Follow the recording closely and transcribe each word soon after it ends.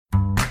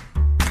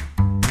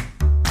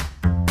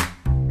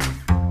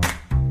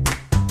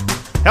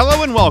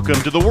Hello and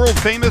welcome to the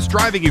world-famous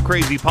Driving You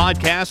Crazy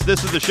podcast.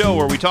 This is the show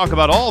where we talk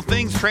about all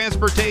things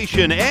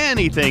transportation,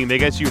 anything that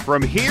gets you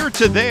from here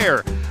to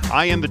there.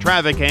 I am the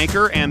traffic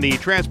anchor and the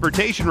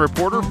transportation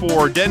reporter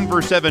for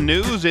Denver 7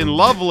 News in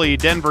lovely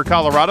Denver,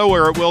 Colorado,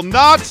 where it will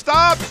not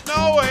stop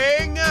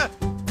snowing.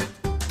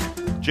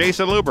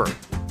 Jason Luber.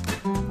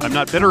 I'm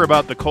not bitter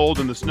about the cold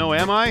and the snow,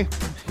 am I?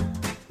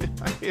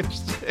 I am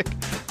sick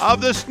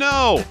of the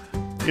snow.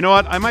 You know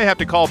what? I might have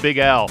to call Big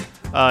Al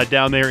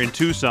down there in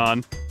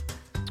Tucson,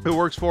 who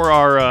works for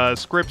our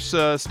Scripps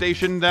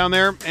station down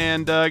there.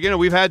 And,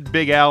 we've had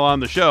Big Al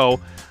on the show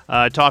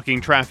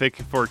talking traffic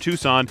for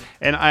Tucson.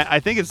 And I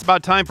think it's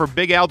about time for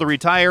Big Al to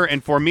retire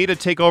and for me to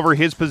take over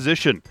his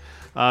position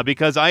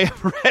because I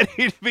am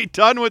ready to be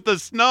done with the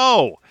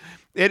snow.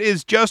 It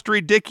is just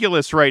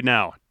ridiculous right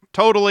now.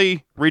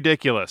 Totally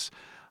ridiculous.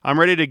 I'm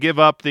ready to give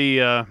up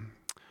the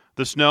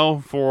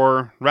snow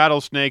for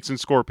rattlesnakes and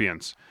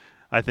scorpions,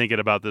 I think, at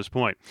about this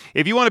point.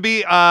 If you want to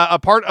be a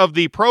part of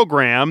the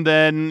program,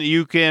 then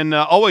you can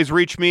always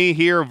reach me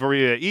here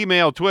via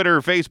email, Twitter,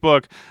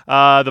 Facebook.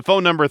 The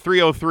phone number,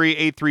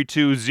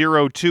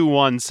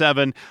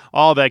 303-832-0217.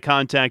 All that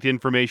contact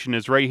information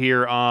is right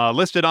here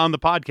listed on the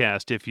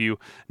podcast if you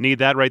need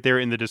that, right there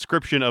in the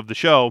description of the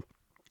show.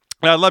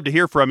 I'd love to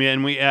hear from you,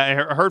 and we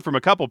heard from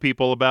a couple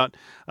people about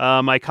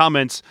my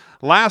comments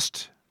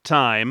last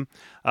time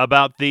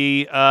about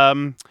the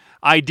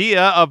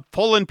idea of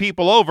pulling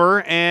people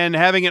over and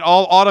having it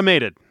all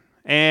automated.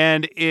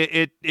 And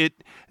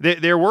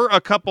there were a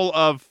couple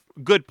of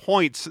good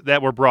points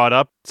that were brought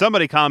up.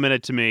 Somebody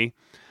commented to me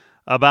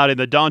about in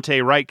the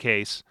Daunte Wright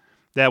case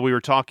that we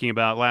were talking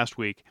about last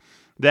week,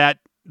 that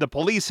the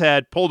police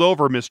had pulled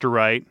over Mr.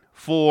 Wright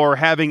for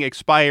having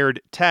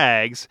expired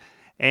tags.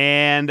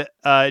 And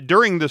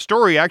during the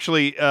story,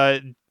 actually,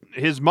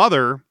 his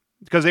mother,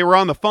 because they were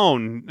on the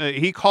phone,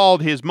 he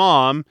called his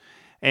mom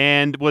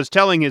and was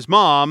telling his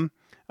mom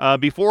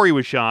before he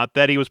was shot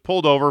that he was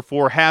pulled over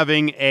for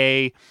having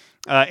a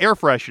air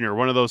freshener,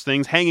 one of those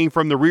things, hanging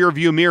from the rear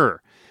view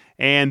mirror,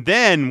 and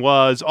then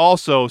was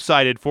also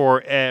cited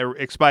for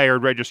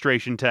expired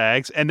registration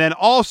tags. And then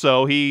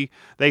also they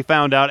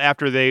found out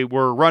after they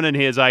were running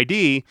his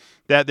ID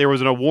that there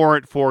was a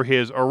warrant for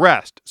his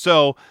arrest.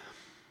 So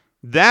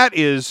that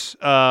is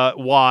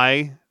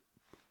why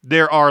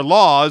there are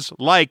laws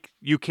like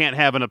you can't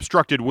have an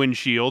obstructed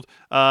windshield,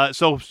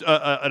 so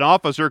an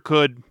officer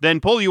could then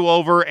pull you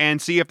over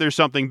and see if there's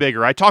something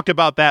bigger. I talked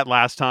about that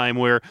last time,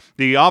 where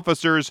the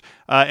officers,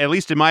 at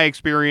least in my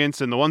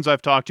experience and the ones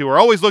I've talked to, are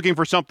always looking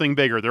for something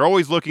bigger. They're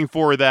always looking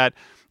for that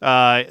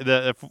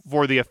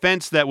for the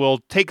offense that will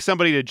take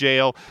somebody to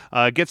jail,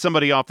 get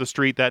somebody off the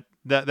street, that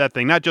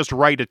thing, not just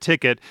write a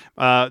ticket.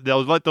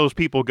 They'll let those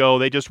people go.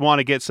 They just want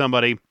to get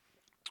somebody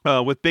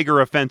with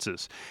bigger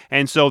offenses.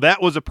 And so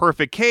that was a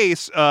perfect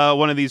case,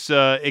 one of these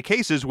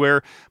cases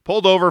where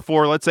pulled over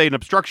for, let's say, an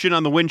obstruction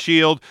on the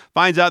windshield,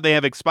 finds out they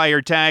have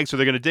expired tags, so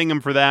they're going to ding him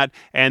for that,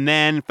 and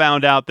then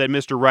found out that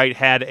Mr. Wright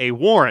had a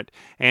warrant.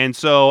 And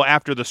so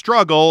after the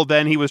struggle,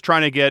 then he was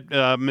trying to get,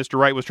 Mr.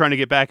 Wright was trying to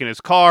get back in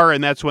his car,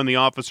 and that's when the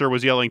officer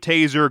was yelling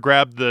taser,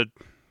 grabbed the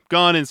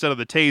gun instead of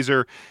the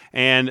taser,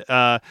 and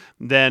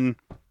then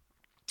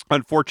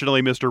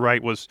unfortunately Mr.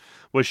 Wright was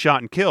shot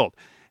and killed.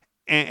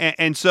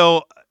 And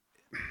so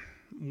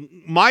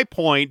my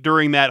point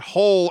during that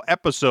whole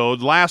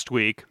episode last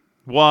week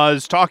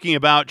was talking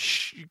about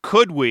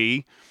could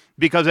we,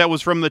 because that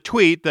was from the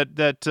tweet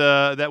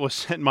that was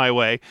sent my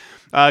way,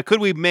 could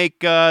we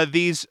make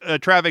these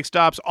traffic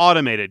stops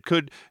automated?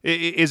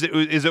 Is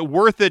it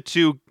worth it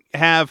to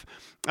have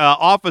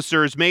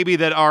officers maybe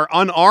that are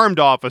unarmed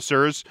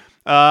officers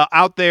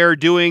out there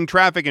doing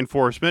traffic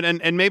enforcement,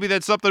 and maybe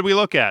that's something we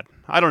look at.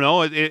 I don't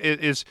know.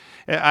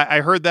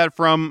 I heard that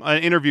from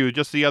an interview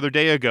just the other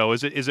day ago.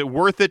 Is it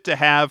worth it to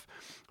have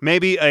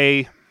maybe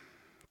a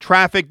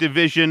traffic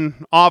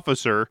division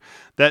officer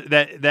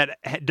that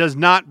does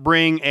not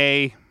bring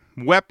a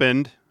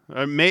weapon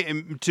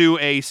to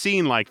a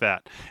scene like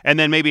that, and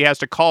then maybe has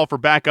to call for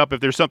backup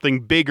if there's something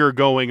bigger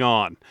going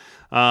on?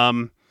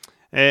 And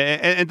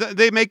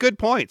they make good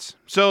points.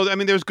 So, I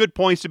mean, there's good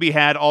points to be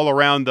had all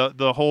around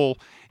the whole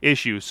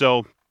issue.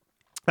 So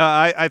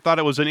I thought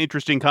it was an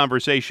interesting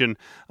conversation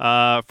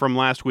from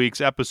last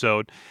week's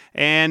episode.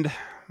 And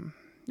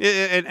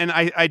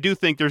I do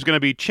think there's going to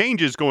be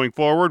changes going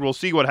forward. We'll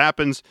see what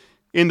happens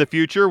in the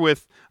future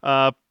with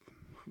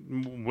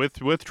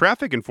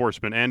traffic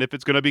enforcement, and if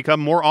it's going to become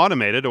more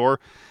automated, or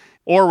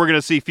we're going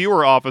to see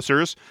fewer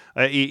officers,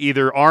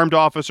 either armed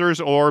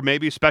officers or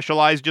maybe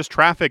specialized just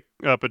traffic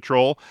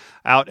patrol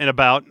out and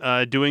about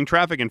doing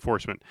traffic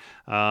enforcement.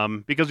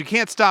 Because you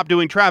can't stop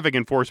doing traffic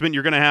enforcement.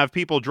 You're going to have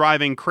people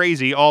driving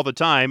crazy all the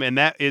time, and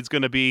that is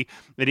going to be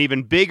an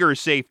even bigger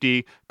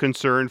safety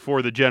concern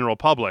for the general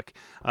public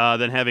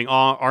than having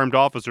armed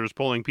officers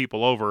pulling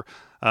people over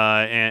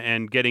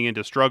and getting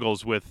into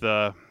struggles with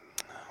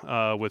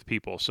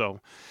people. So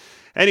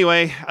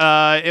anyway,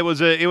 it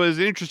was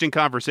an interesting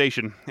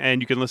conversation,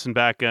 and you can listen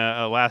back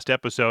last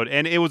episode.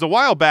 And it was a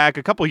while back,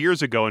 a couple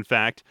years ago, in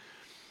fact,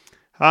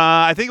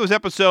 I think it was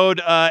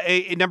episode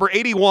number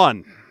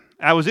 81.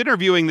 I was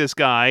interviewing this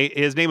guy.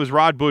 His name is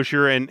Rod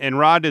Busher, and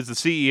Rod is the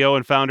CEO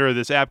and founder of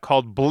this app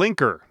called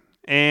Blinker.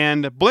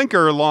 And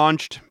Blinker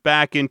launched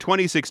back in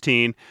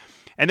 2016,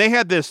 and they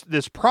had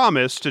this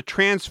promise to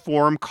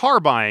transform car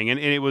buying. And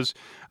it was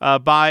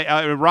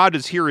Rod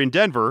is here in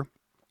Denver,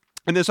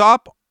 and this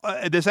app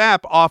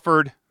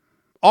offered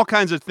all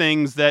kinds of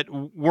things that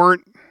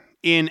weren't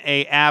in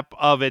a app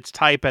of its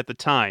type at the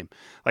time,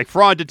 like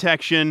fraud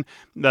detection,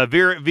 the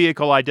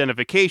vehicle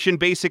identification,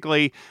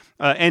 basically,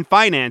 and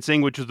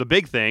financing, which was the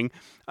big thing,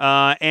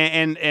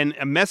 and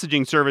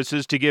messaging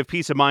services to give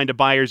peace of mind to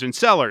buyers and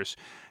sellers.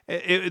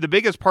 The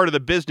biggest part of the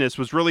business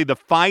was really the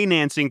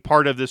financing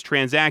part of this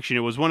transaction.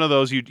 It was one of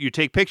those, you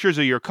take pictures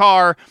of your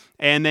car,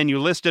 and then you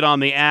list it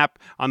on the app,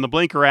 on the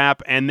Blinker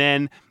app, and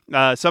then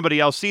somebody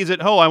else sees it.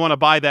 Oh, I want to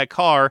buy that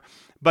car.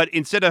 But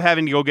instead of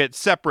having to go get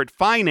separate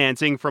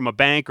financing from a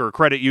bank or a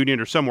credit union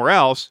or somewhere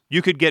else,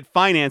 you could get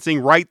financing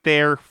right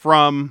there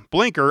from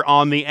Blinker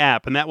on the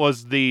app. And that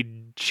was the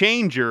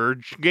game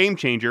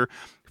changer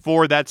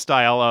for that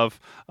style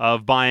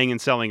of buying and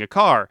selling a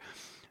car.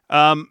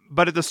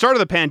 But at the start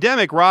of the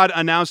pandemic, Rod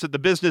announced that the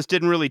business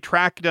didn't really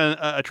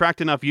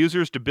attract enough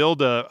users to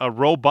build a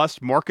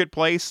robust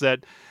marketplace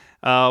that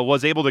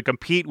was able to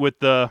compete with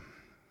the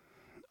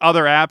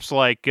other apps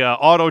like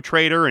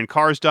AutoTrader and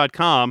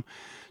Cars.com.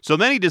 So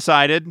then he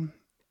decided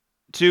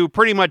to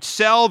pretty much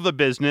sell the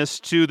business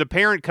to the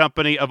parent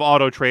company of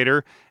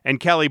AutoTrader and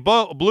Kelley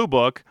Blue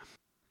Book,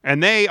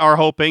 and they are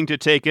hoping to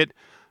take it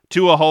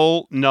to a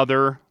whole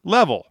nother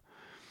level.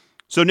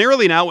 So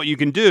nearly now what you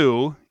can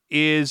do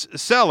is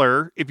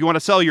seller, if you want to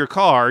sell your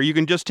car, you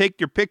can just take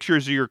your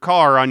pictures of your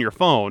car on your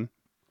phone,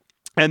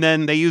 and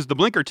then they use the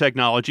Blinker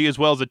technology as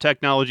well as the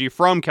technology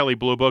from Kelley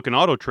Blue Book and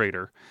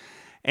AutoTrader.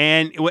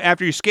 And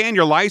after you scan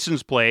your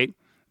license plate,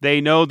 they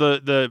know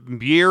the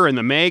year and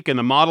the make and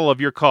the model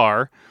of your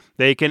car.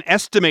 They can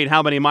estimate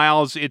how many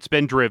miles it's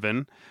been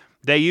driven.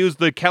 They use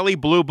the Kelley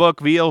Blue Book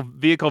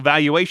vehicle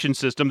valuation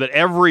system that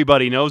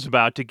everybody knows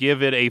about to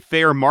give it a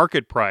fair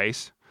market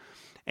price.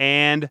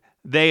 And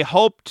they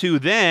hope to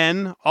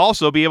then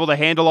also be able to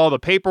handle all the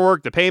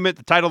paperwork, the payment,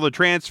 the title, the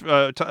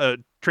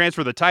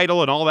transfer the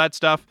title and all that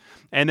stuff,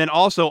 and then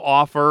also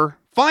offer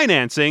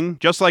financing,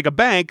 just like a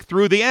bank,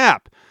 through the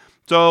app.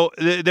 So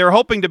they're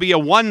hoping to be a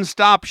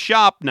one-stop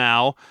shop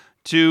now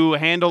to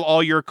handle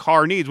all your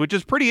car needs, which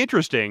is pretty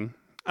interesting.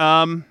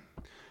 Because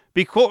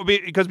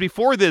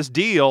before this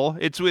deal,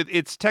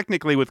 it's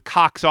technically with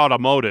Cox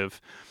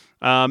Automotive.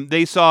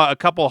 They saw a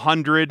couple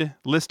hundred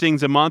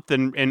listings a month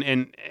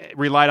and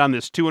relied on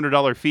this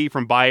 $200 fee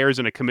from buyers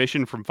and a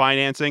commission from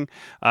financing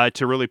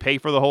to really pay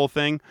for the whole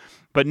thing.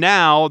 But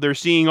now they're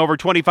seeing over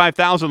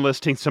 25,000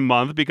 listings a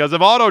month because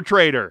of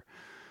AutoTrader.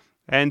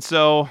 And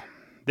so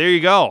there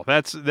you go.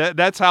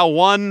 That's how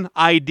one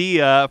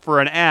idea for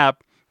an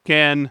app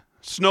can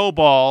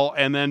snowball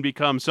and then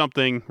become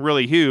something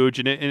really huge.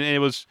 And it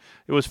was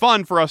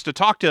fun for us to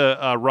talk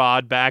to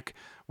Rod back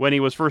when he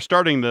was first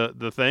starting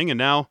the thing, and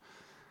now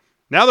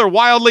they're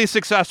wildly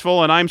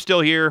successful, and I'm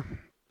still here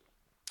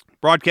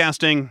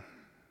broadcasting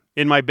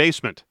in my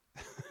basement.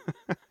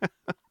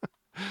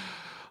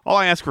 All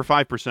I ask for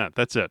 5%.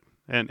 That's it.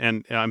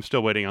 And I'm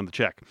still waiting on the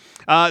check.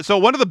 So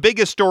one of the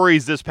biggest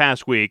stories this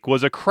past week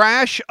was a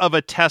crash of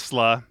a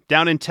Tesla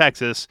down in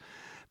Texas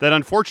that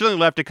unfortunately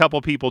left a couple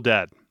people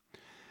dead.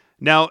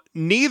 Now,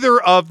 neither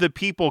of the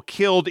people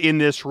killed in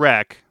this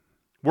wreck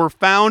were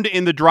found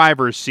in the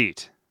driver's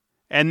seat.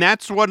 And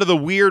that's one of the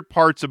weird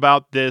parts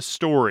about this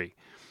story.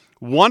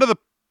 One of the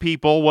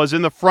people was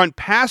in the front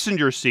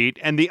passenger seat,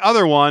 and the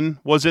other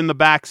one was in the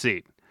back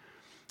seat.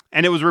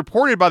 And it was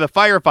reported by the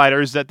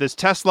firefighters that this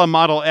Tesla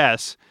Model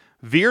S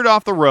veered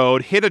off the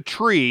road, hit a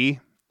tree,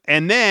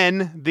 and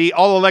then the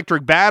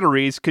all-electric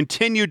batteries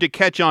continued to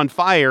catch on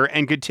fire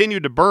and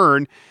continued to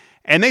burn.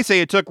 And they say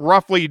it took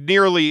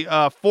nearly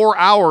 4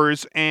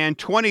 hours and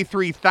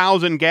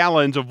 23,000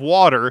 gallons of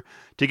water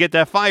to get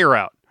that fire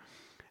out.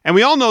 And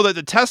we all know that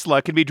the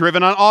Tesla can be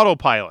driven on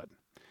autopilot.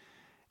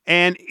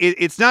 And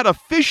it's not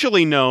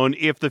officially known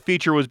if the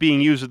feature was being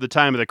used at the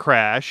time of the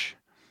crash,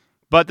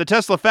 but the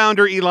Tesla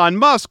founder Elon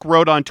Musk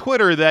wrote on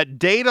Twitter that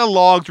data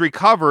logs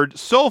recovered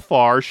so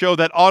far show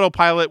that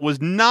autopilot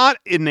was not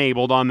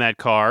enabled on that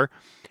car,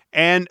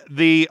 and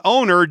the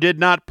owner did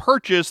not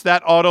purchase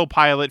that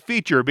autopilot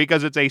feature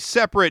because it's a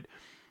separate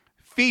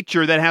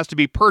feature that has to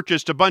be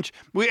purchased a bunch.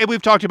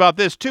 We've talked about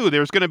this too.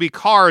 There's going to be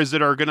cars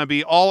that are going to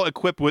be all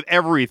equipped with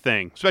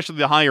everything, especially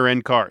the higher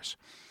end cars.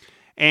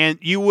 And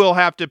you will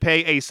have to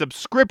pay a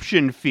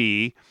subscription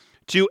fee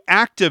to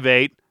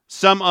activate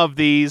some of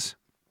these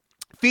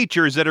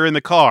features that are in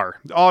the car.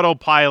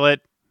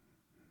 Autopilot,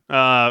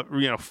 you're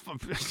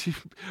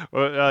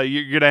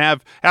gonna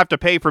have to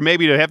pay for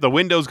maybe to have the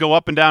windows go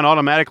up and down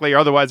automatically, or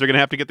otherwise they're gonna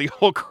have to get the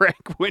whole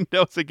crank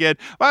windows again.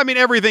 I mean,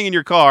 everything in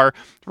your car,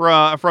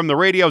 from the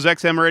radios,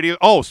 XM radio.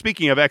 Oh,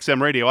 speaking of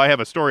XM radio, I have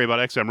a story about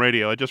XM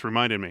radio. It just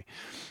reminded me.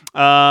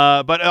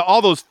 But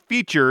all those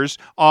features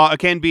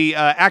can be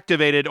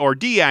activated or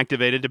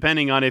deactivated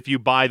depending on if you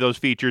buy those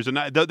features. And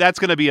that's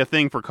going to be a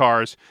thing for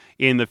cars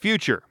in the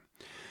future.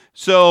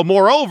 So,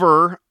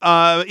 moreover,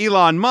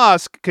 Elon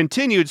Musk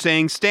continued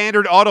saying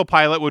standard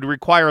autopilot would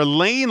require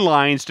lane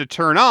lines to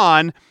turn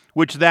on,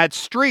 which that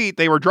street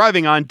they were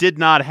driving on did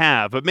not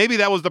have. But maybe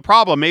that was the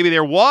problem. Maybe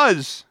there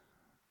was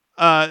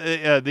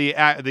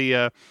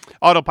the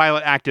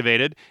autopilot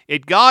activated.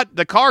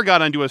 The car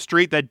got onto a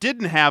street that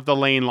didn't have the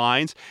lane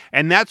lines,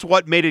 and that's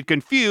what made it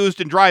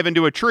confused and drive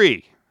into a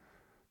tree.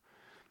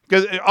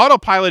 Because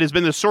autopilot has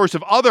been the source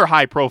of other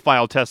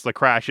high-profile Tesla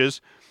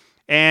crashes.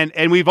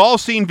 And we've all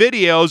seen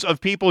videos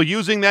of people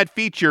using that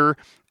feature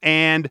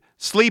and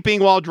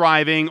sleeping while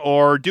driving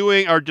or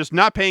just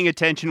not paying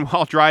attention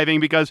while driving,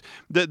 because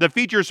the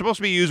feature is supposed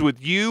to be used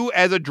with you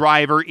as a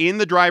driver in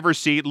the driver's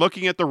seat,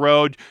 looking at the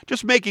road,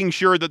 just making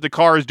sure that the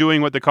car is doing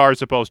what the car is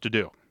supposed to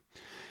do.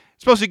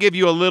 It's supposed to give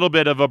you a little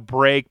bit of a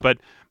break, but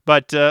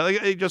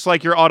just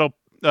like your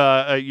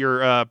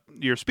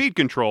your speed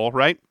control,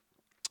 right?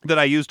 That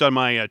I used on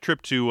my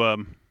trip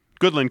to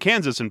Goodland,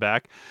 Kansas, and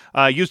back.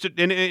 Used it,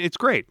 and it's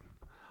great.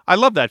 I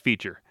love that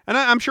feature. And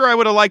I'm sure I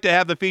would have liked to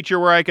have the feature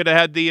where I could have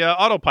had the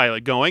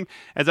autopilot going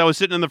as I was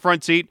sitting in the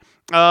front seat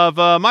of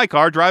my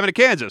car driving to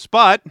Kansas,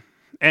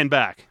 and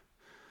back.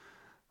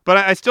 But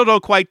I still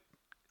don't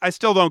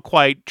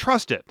quite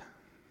trust it.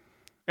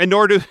 And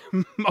nor do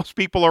most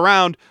people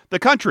around the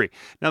country.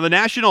 Now, the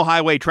National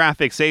Highway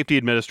Traffic Safety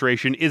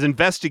Administration is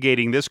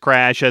investigating this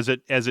crash as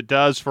it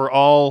does for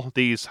all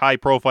these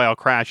high-profile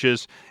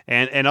crashes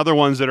and other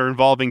ones that are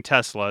involving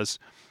Teslas.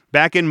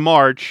 Back in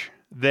March,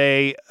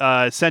 they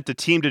sent a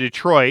team to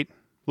Detroit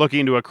looking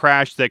into a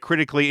crash that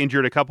critically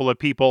injured a couple of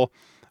people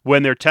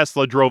when their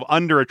Tesla drove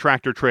under a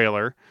tractor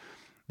trailer.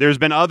 There's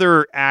been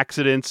other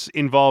accidents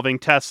involving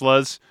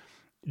Teslas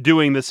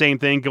doing the same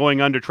thing,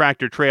 going under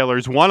tractor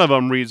trailers. One of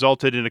them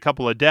resulted in a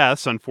couple of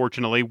deaths,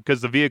 unfortunately,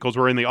 because the vehicles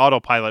were in the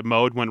autopilot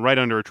mode, went right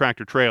under a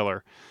tractor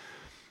trailer.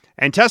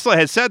 And Tesla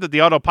has said that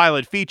the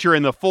autopilot feature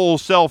and the full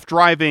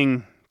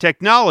self-driving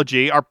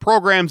technology are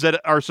programs that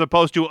are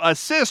supposed to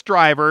assist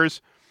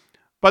drivers,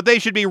 but they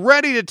should be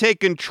ready to take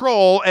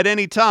control at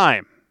any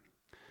time.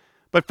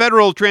 But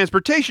federal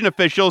transportation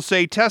officials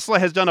say Tesla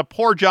has done a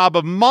poor job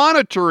of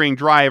monitoring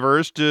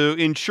drivers to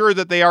ensure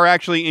that they are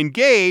actually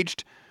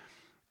engaged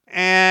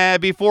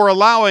before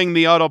allowing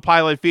the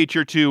autopilot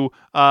feature to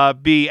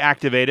be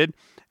activated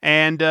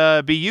and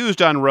be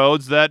used on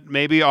roads that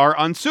maybe are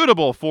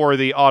unsuitable for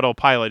the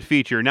autopilot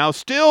feature. Now,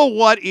 still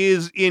what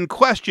is in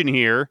question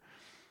here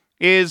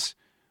is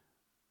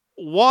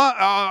what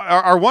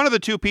are one of the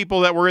two people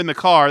that were in the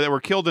car that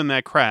were killed in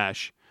that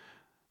crash,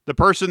 the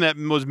person that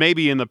was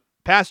maybe in the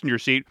passenger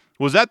seat,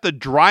 was that the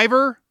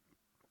driver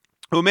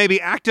who maybe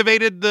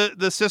activated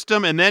the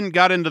system and then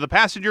got into the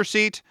passenger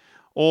seat?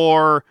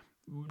 Or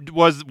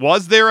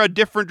was there a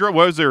different driver?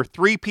 Was there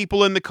three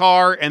people in the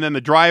car and then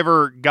the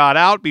driver got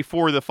out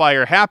before the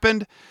fire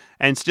happened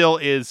and still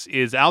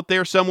is out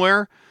there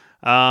somewhere?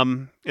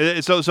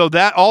 So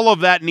that all of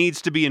that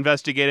needs to be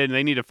investigated, and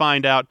they need to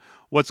find out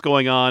what's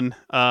going on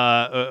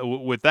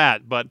with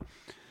that. But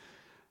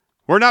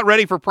we're not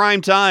ready for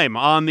prime time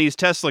on these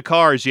Tesla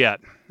cars yet,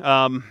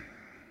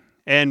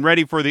 and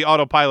ready for the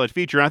autopilot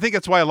feature. And I think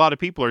that's why a lot of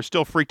people are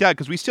still freaked out,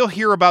 because we still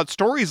hear about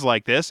stories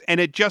like this, and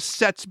it just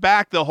sets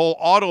back the whole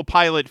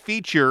autopilot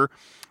feature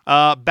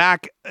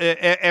back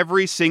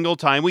every single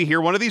time we hear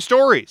one of these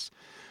stories.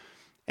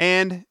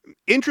 And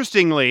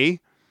interestingly,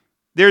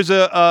 there's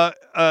a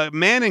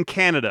man in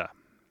Canada,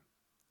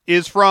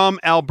 is from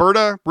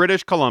Alberta,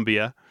 British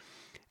Columbia,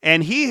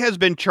 and he has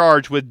been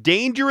charged with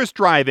dangerous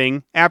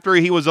driving after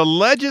he was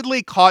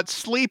allegedly caught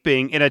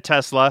sleeping in a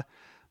Tesla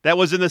that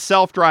was in the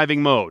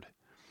self-driving mode.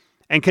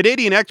 And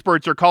Canadian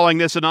experts are calling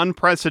this an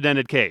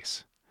unprecedented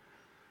case.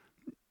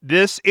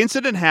 This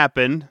incident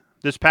happened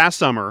this past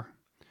summer,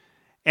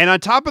 and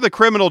on top of the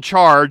criminal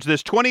charge,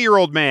 this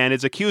 20-year-old man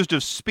is accused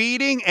of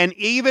speeding and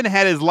even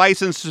had his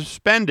license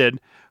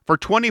suspended for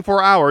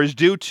 24 hours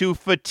due to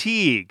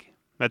fatigue.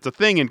 That's a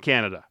thing in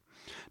Canada.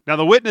 Now,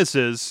 the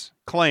witnesses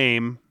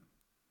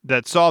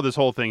that saw this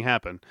whole thing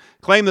happen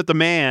claim that the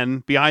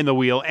man behind the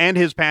wheel and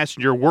his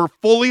passenger were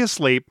fully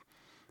asleep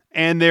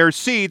and their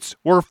seats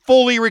were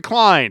fully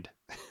reclined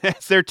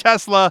as their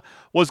Tesla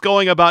was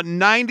going about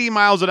 90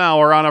 miles an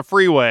hour on a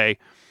freeway.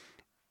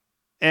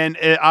 And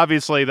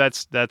obviously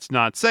that's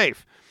not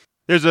safe.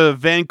 There's a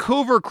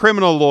Vancouver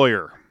criminal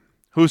lawyer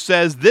who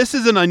says this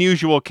is an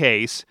unusual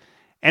case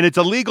and it's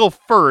a legal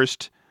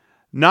first,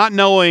 not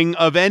knowing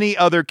of any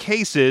other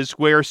cases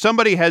where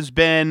somebody has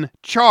been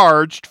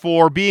charged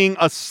for being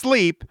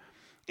asleep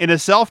in a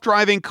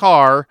self-driving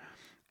car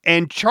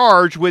and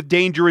charged with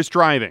dangerous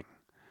driving.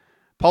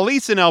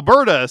 Police in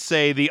Alberta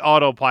say the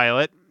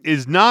autopilot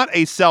is not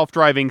a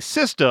self-driving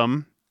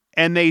system,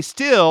 and they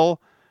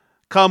still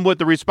come with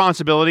the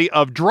responsibility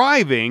of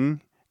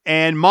driving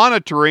and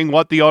monitoring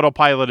what the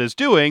autopilot is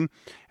doing.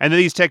 And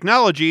these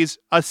technologies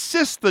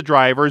assist the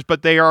drivers,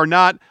 but they are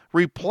not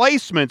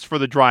replacements for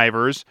the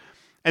drivers.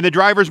 And the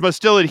drivers must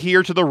still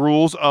adhere to the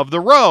rules of the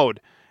road.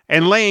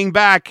 and laying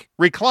back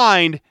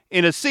reclined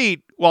in a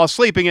seat while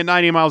sleeping at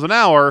 90 miles an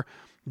hour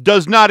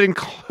does not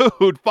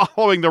include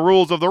following the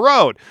rules of the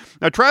road.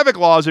 Now, traffic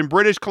laws in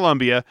British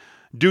Columbia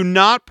do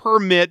not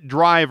permit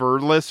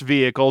driverless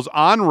vehicles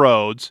on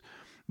roads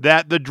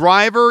that the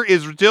driver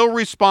is still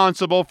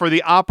responsible for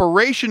the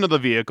operation of the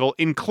vehicle,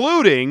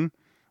 including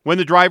when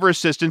the driver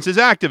assistance is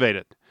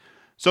activated.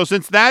 So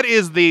since that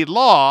is the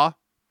law,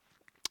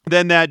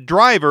 then that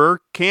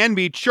driver can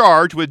be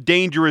charged with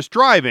dangerous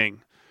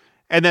driving.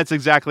 And that's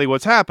exactly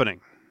what's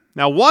happening.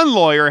 Now, one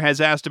lawyer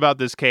has asked about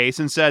this case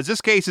and says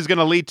this case is going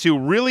to lead to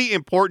really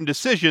important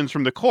decisions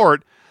from the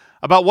court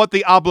about what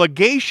the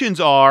obligations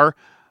are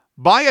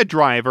by a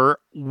driver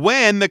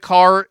when the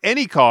car,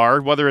 any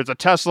car, whether it's a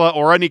Tesla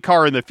or any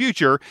car in the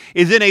future,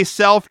 is in a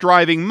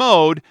self-driving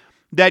mode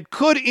that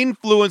could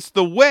influence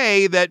the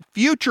way that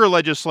future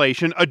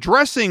legislation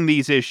addressing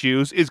these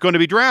issues is going to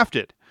be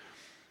drafted.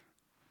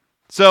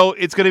 So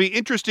it's going to be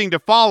interesting to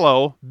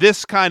follow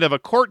this kind of a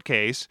court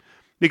case,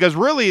 because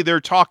really they're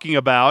talking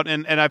about,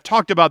 and I've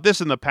talked about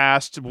this in the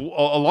past a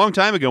long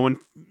time ago when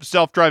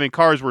self-driving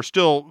cars were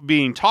still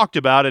being talked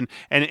about, and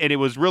it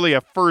was really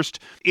a first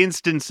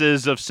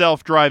instances of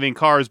self-driving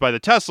cars by the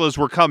Teslas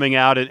were coming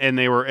out, and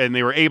they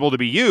were able to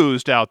be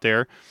used out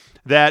there.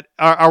 That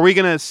are we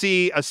going to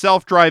see a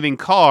self-driving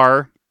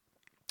car,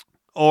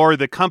 or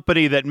the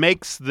company that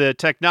makes the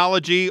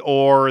technology,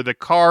 or the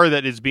car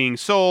that is being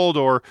sold,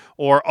 or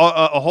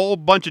a whole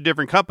bunch of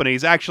different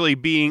companies actually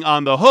being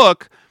on the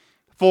hook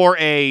for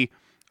a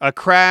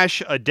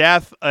crash, a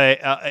death,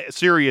 a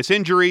serious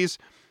injuries?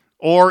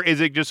 Or is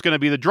it just going to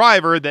be the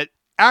driver that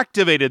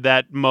activated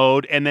that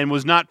mode and then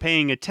was not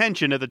paying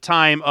attention at the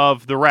time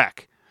of the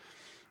wreck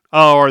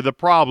or the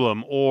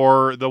problem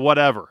or the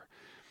whatever?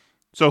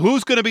 So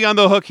who's going to be on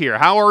the hook here?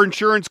 How are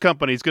insurance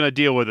companies going to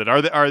deal with it?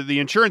 Are the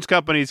insurance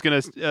companies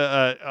going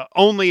to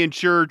only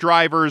insure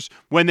drivers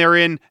when they're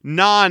in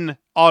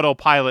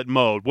non-autopilot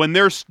mode, when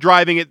they're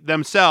driving it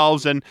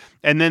themselves, and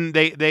then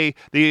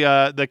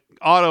the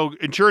auto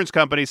insurance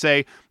companies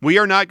say, we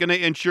are not going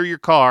to insure your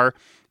car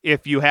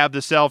if you have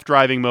the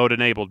self-driving mode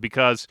enabled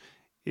because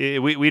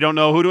we don't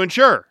know who to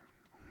insure.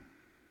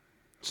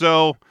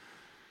 So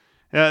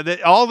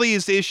all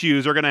these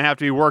issues are going to have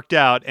to be worked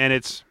out, and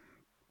it's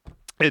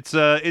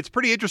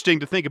pretty interesting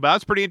to think about.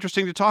 It's pretty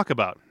interesting to talk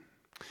about.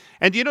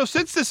 And,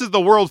 since this is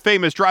the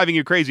world-famous Driving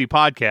You Crazy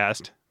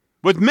podcast,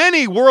 with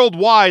many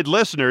worldwide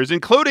listeners,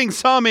 including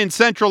some in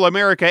Central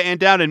America and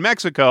down in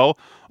Mexico,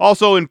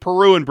 also in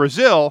Peru and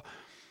Brazil,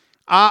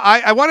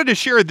 I wanted to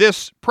share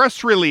this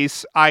press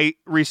release I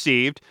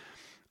received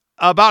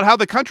about how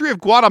the country of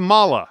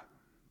Guatemala,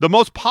 the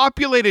most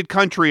populated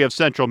country of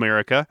Central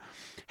America,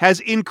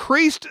 has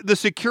increased the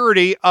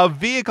security of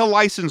vehicle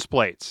license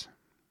plates.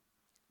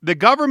 The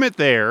government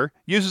there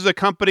uses a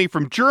company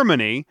from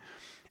Germany,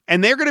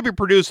 and they're going to be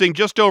producing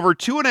just over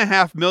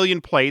 2.5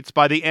 million plates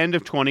by the end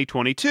of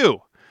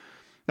 2022.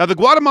 Now, the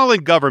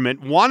Guatemalan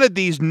government wanted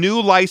these new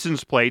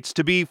license plates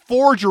to be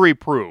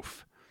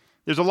forgery-proof.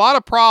 There's a lot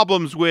of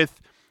problems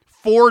with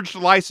forged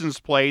license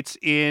plates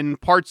in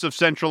parts of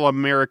Central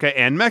America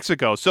and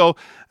Mexico. So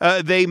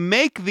they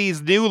make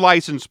these new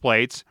license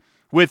plates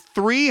with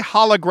 3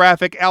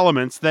 holographic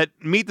elements that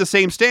meet the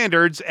same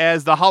standards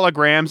as the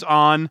holograms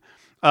on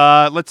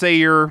let's say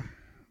your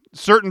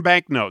certain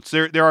banknotes.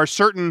 There are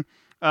certain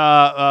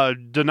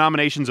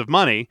denominations of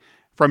money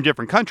from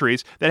different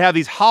countries that have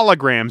these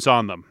holograms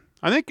on them.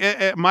 I think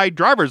my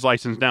driver's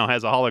license now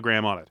has a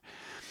hologram on it.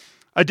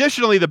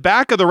 Additionally, the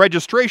back of the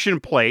registration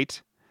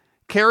plate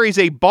carries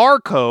a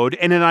barcode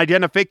and an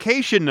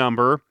identification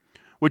number,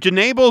 which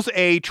enables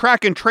a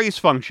track and trace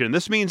function.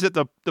 This means that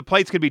the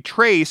plates can be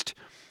traced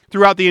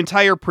throughout the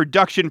entire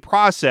production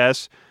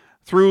process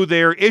through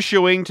their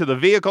issuing to the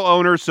vehicle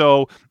owner,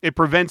 so it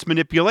prevents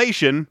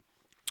manipulation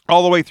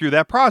all the way through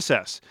that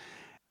process.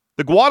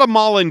 The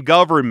Guatemalan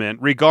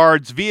government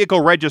regards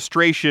vehicle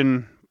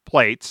registration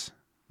plates,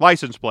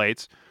 license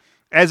plates,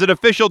 as an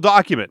official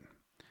document.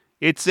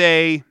 It's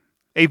a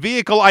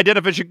vehicle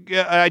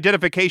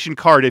identification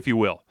card, if you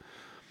will,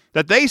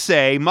 that they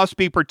say must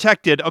be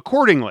protected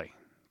accordingly,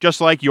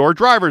 just like your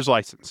driver's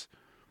license.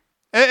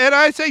 And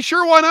I say,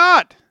 sure, why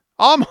not?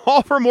 I'm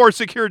all for more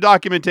secure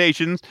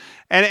documentations,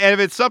 and if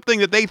it's something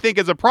that they think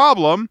is a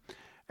problem,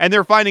 and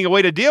they're finding a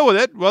way to deal with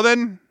it, well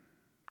then,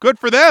 good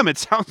for them. It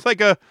sounds like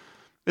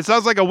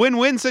a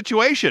win-win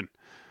situation.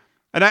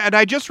 And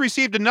I just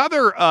received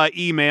another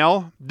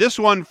email. This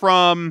one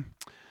from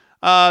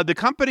the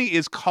company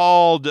is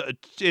called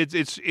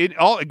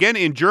again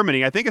in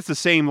Germany. I think it's the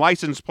same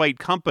license plate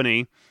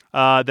company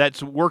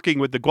that's working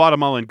with the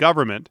Guatemalan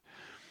government.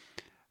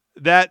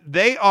 That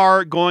they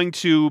are going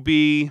to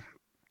be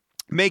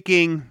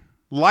making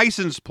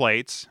license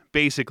plates,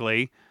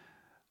 basically,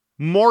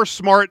 more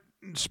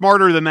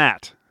smarter than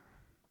that,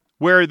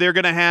 where they're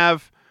going to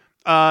have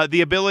the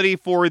ability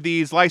for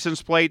these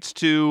license plates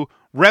to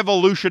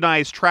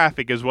revolutionize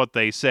traffic, is what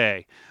they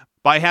say,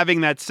 by having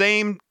that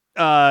same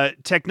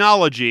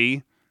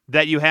technology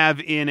that you have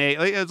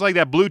it's like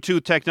that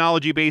Bluetooth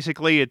technology.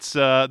 Basically, it's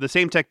the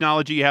same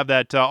technology. You have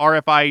that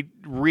RFID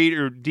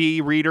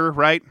reader,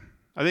 right?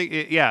 I think,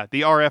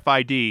 the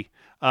RFID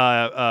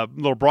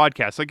little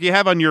broadcast, like you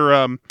have on your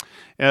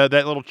that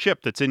little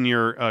chip that's in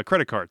your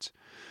credit cards.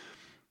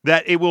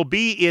 That it will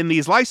be in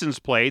these license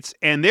plates,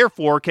 and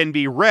therefore can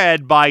be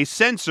read by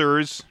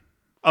sensors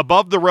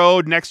above the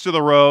road, next to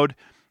the road,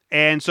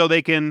 and so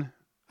they can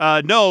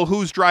know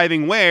who's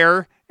driving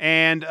where.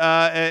 And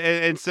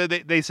so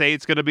they say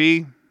it's going to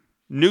be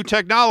new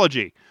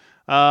technology.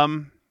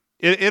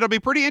 It'll be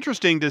pretty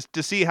interesting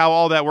to see how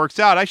all that works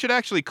out. I should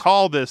actually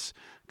call this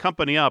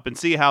company up and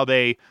see how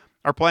they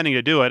are planning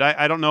to do it.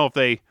 I don't know if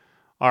they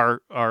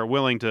are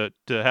willing to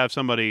have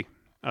somebody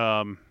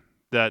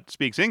that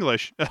speaks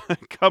English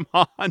come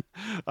on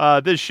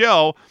this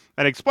show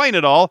and explain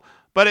it all.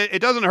 But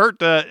it doesn't hurt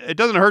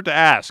to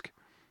ask,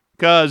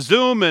 because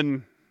Zoom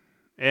and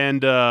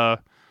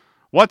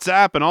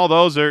WhatsApp and all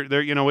those are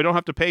we don't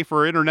have to pay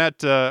for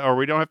internet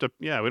we don't have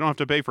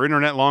to pay for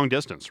internet long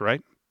distance,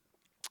 right?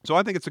 So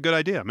I think it's a good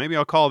idea. Maybe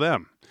I'll call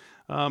them.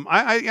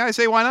 I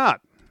say, why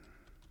not?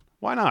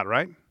 Why not,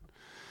 right?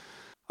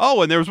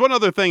 Oh, and there was one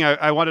other thing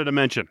I wanted to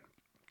mention.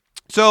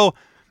 So,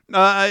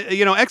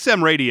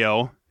 XM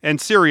radio and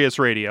Sirius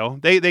radio,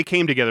 they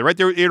came together, right?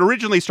 It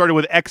originally started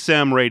with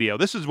XM radio.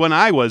 This is when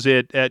I was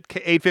at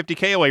 850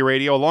 KOA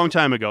radio a long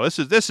time ago.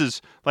 This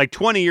is like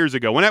 20 years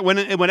ago when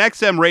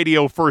XM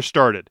radio first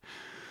started.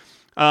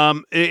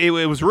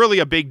 It was really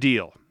a big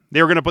deal.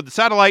 They were going to put the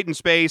satellite in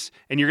space,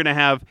 and you're going to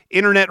have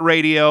internet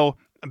radio,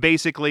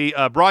 basically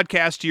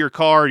broadcast to your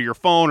car, or your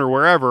phone, or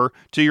wherever,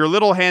 to your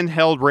little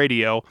handheld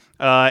radio.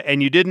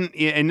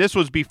 And this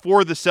was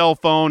before the cell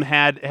phone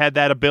had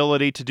that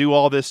ability to do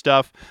all this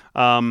stuff.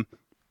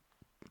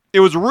 It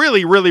was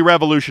really, really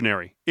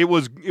revolutionary. It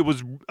was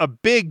a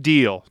big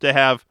deal to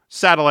have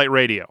satellite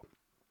radio.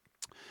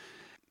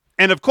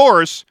 And of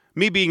course,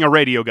 me being a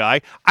radio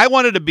guy, I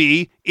wanted to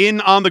be in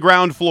on the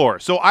ground floor.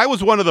 So I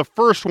was one of the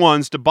first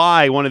ones to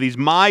buy one of these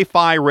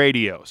MiFi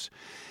radios.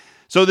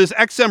 So this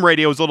XM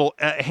radio was a little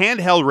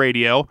handheld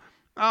radio.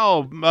 A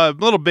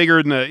little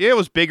bigger than it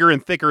was bigger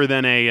and thicker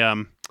than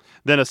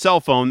a cell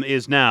phone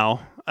is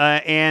now.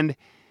 And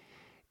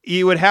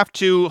you would have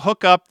to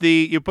hook up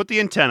you put the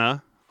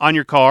antenna on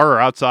your car or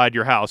outside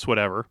your house,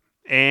 whatever,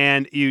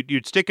 and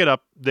you'd stick it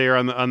up there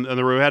on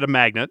the roof. It had a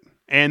magnet,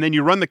 and then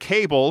you run the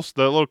cables,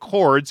 the little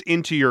cords,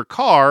 into your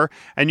car,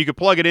 and you could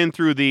plug it in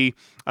through the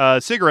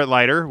cigarette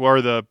lighter or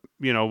the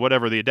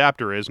whatever the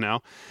adapter is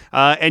now,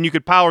 and you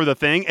could power the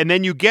thing, and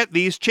then you get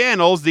these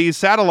channels, these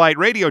satellite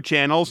radio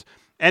channels,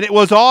 and it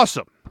was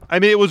awesome. I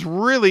mean, it was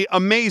really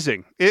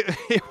amazing.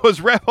 It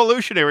was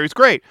revolutionary. It was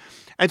great.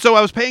 And so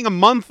I was paying a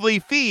monthly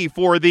fee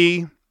for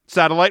the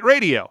satellite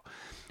radio.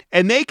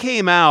 And they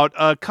came out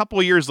a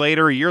couple years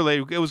later, a year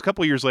later. It was a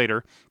couple years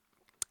later,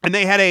 and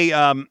they had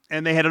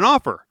an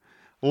offer: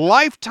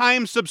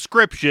 lifetime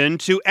subscription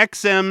to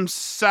XM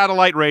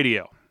satellite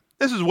radio.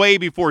 This is way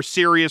before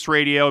Sirius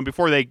radio and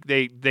before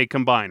they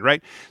combined,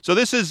 right? So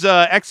this is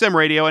XM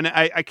radio, and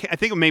I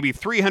think maybe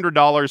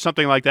 $300,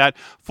 something like that,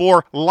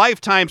 for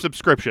lifetime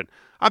subscription.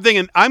 I'm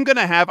thinking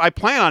I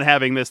plan on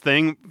having this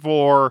thing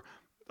for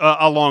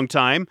a long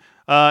time.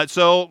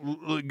 So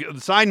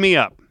sign me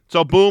up.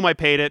 So boom, I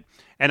paid it.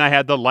 And I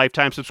had the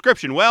lifetime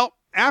subscription. Well,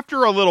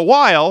 after a little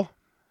while,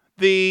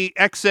 the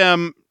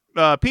XM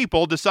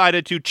people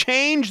decided to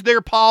change their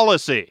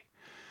policy.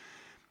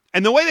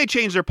 And the way they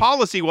changed their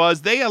policy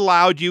was they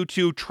allowed you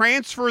to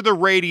transfer the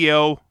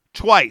radio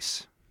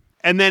twice.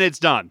 And then it's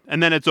done.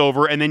 And then it's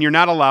over. And then you're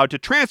not allowed to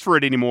transfer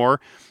it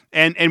anymore.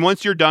 And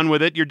once you're done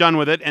with it, you're done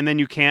with it. And then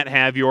you can't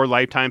have your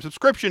lifetime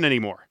subscription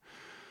anymore.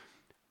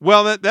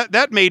 Well,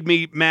 that made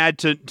me mad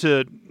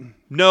to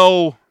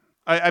know.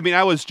 I mean,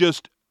 I was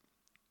just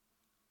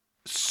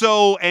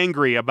so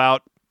angry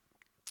about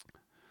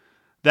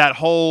that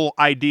whole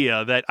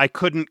idea that I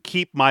couldn't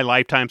keep my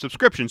lifetime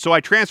subscription. So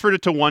I transferred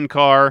it to one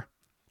car,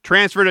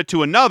 transferred it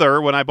to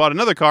another when I bought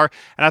another car,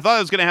 and I thought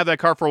I was going to have that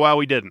car for a while.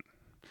 We didn't.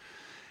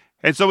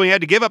 And so we had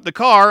to give up the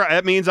car.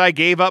 That means I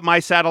gave up my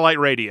satellite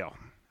radio.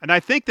 And I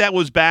think that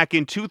was back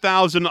in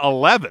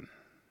 2011.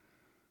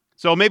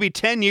 So maybe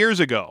 10 years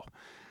ago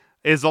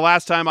is the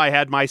last time I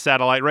had my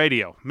satellite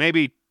radio.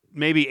 Maybe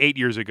 8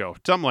 years ago,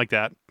 something like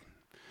that.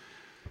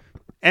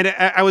 And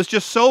I was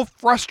just so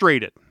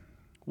frustrated.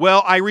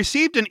 Well, I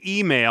received an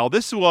email.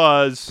 This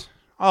was,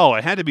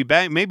 it had to be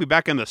maybe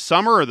back in the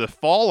summer or the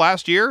fall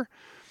last year.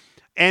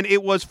 And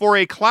it was for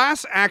a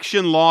class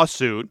action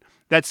lawsuit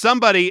that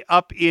somebody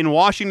up in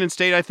Washington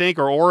State, I think,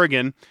 or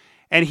Oregon,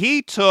 and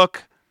he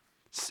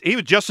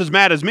was just as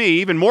mad as me,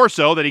 even more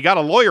so that he got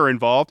a lawyer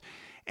involved,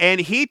 and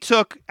he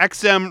took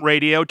XM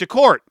radio to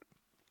court.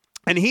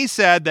 And he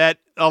said that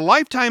a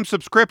lifetime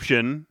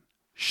subscription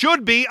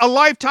should be a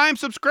lifetime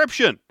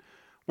subscription,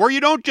 where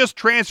you don't just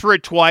transfer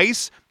it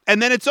twice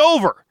and then it's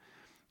over.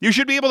 You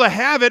should be able to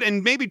have it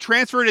and maybe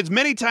transfer it as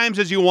many times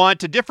as you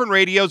want to different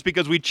radios,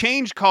 because we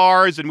change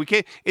cars and we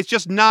can't. It's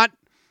just not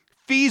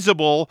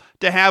feasible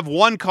to have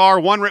one car,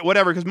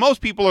 whatever, because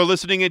most people are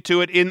listening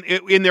to it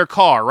in their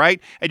car, right?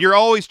 And you're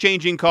always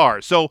changing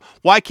cars. So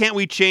why can't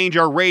we change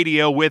our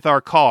radio with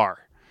our car?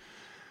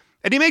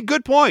 And he made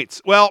good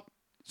points. Well,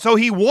 so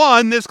he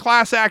won this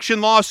class action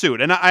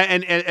lawsuit, and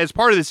as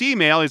part of this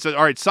email, he said,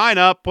 "All right, sign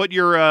up, put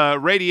your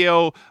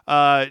radio."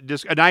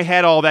 And I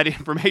had all that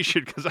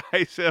information because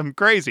I'm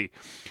crazy.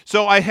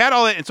 So I had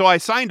all that, and so I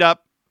signed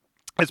up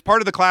as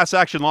part of the class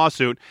action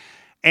lawsuit,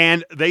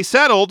 and they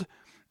settled.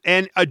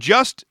 And I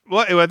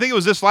think it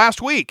was this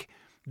last week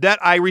that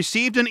I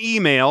received an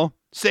email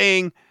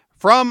saying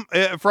from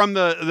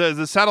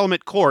the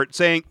settlement court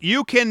saying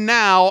you can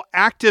now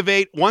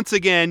activate once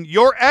again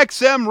your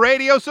XM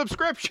radio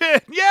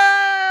subscription. Yay!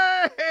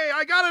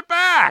 I got it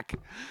back.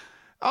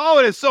 Oh,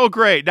 it is so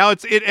great. Now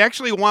it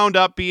actually wound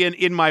up being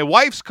in my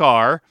wife's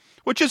car,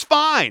 which is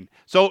fine.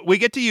 So we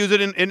get to use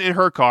it in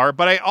her car,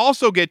 but I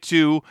also get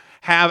to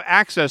have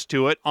access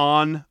to it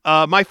on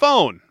my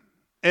phone.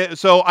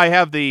 So I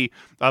have the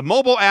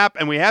mobile app,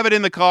 and we have it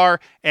in the car,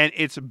 and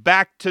it's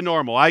back to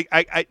normal. I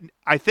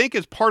think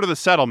as part of the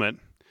settlement,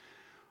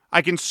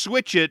 I can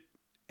switch it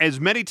as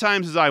many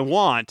times as I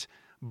want,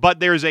 but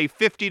there's a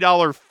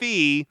 $50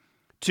 fee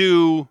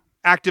to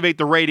activate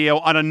the radio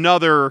on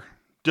another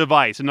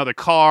device, another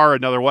car,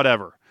 another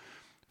whatever.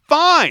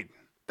 Fine.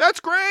 That's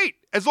great.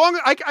 As long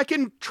as I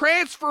can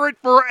transfer it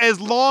for as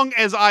long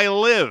as I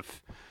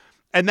live.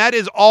 And that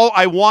is all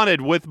I wanted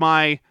with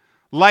my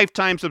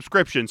lifetime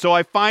subscription. So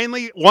I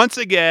finally, once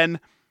again,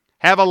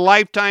 have a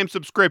lifetime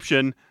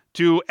subscription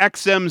to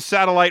XM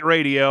satellite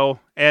radio,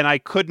 and I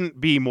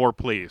couldn't be more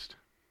pleased.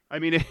 I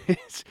mean,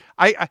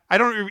 I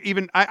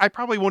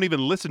probably won't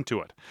even listen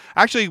to it.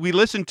 Actually, we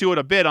listened to it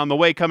a bit on the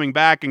way coming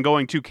back and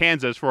going to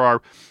Kansas for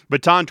our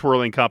baton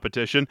twirling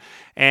competition,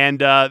 and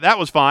that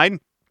was fine.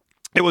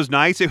 It was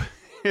nice. We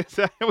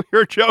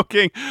were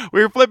joking.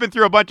 We were flipping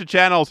through a bunch of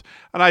channels,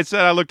 and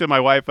I looked at my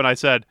wife and I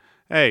said,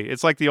 "Hey,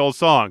 it's like the old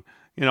song.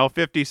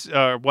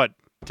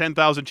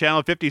 10,000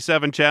 channels,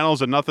 57 channels,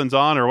 and nothing's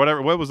on," or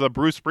whatever. What was the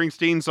Bruce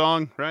Springsteen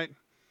song, right?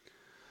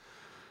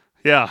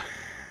 Yeah,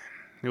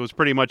 it was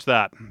pretty much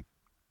that.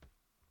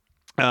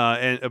 But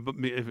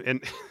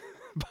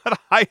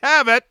I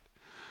have it,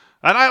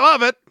 and I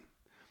love it.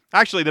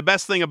 Actually, the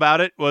best thing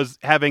about it was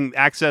having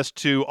access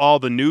to all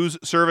the news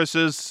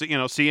services,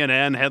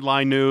 CNN,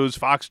 Headline News,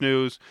 Fox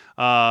News,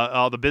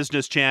 all the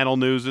Business Channel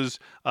newses.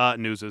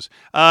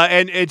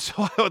 And so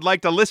I would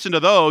like to listen to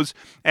those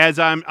as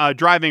I'm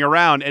driving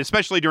around,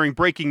 especially during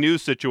breaking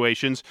news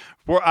situations.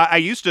 I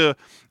used to,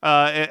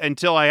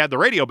 until I had the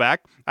radio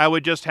back, I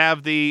would just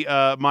have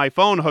my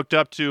phone hooked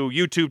up to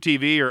YouTube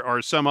TV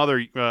or some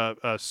other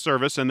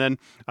service, and then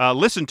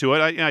listen to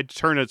it. I'd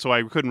turn it so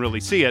I couldn't really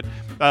see it,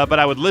 but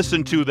I would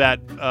listen to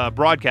that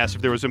broadcast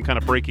if there was some kind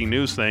of breaking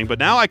news thing. But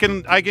now I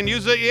can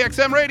use the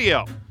XM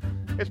radio.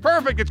 It's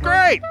perfect. It's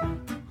great.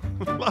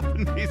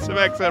 Loving me some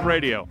XM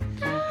radio.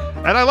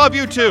 And I love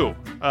you too,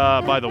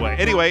 by the way.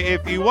 Anyway,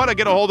 if you want to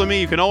get a hold of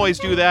me, you can always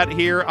do that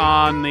here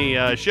on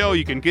the show.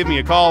 You can give me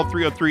a call,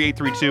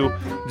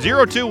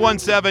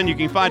 303-832-0217. You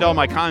can find all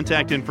my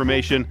contact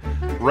information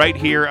right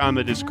here on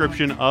the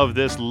description of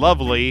this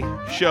lovely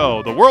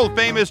show. The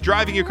world-famous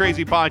Driving You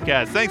Crazy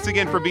podcast. Thanks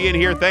again for being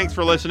here. Thanks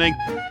for listening.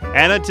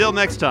 And until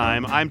next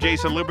time, I'm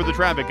Jason Luber, the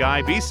traffic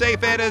guy. Be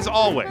safe, and as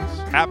always,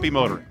 happy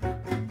motoring.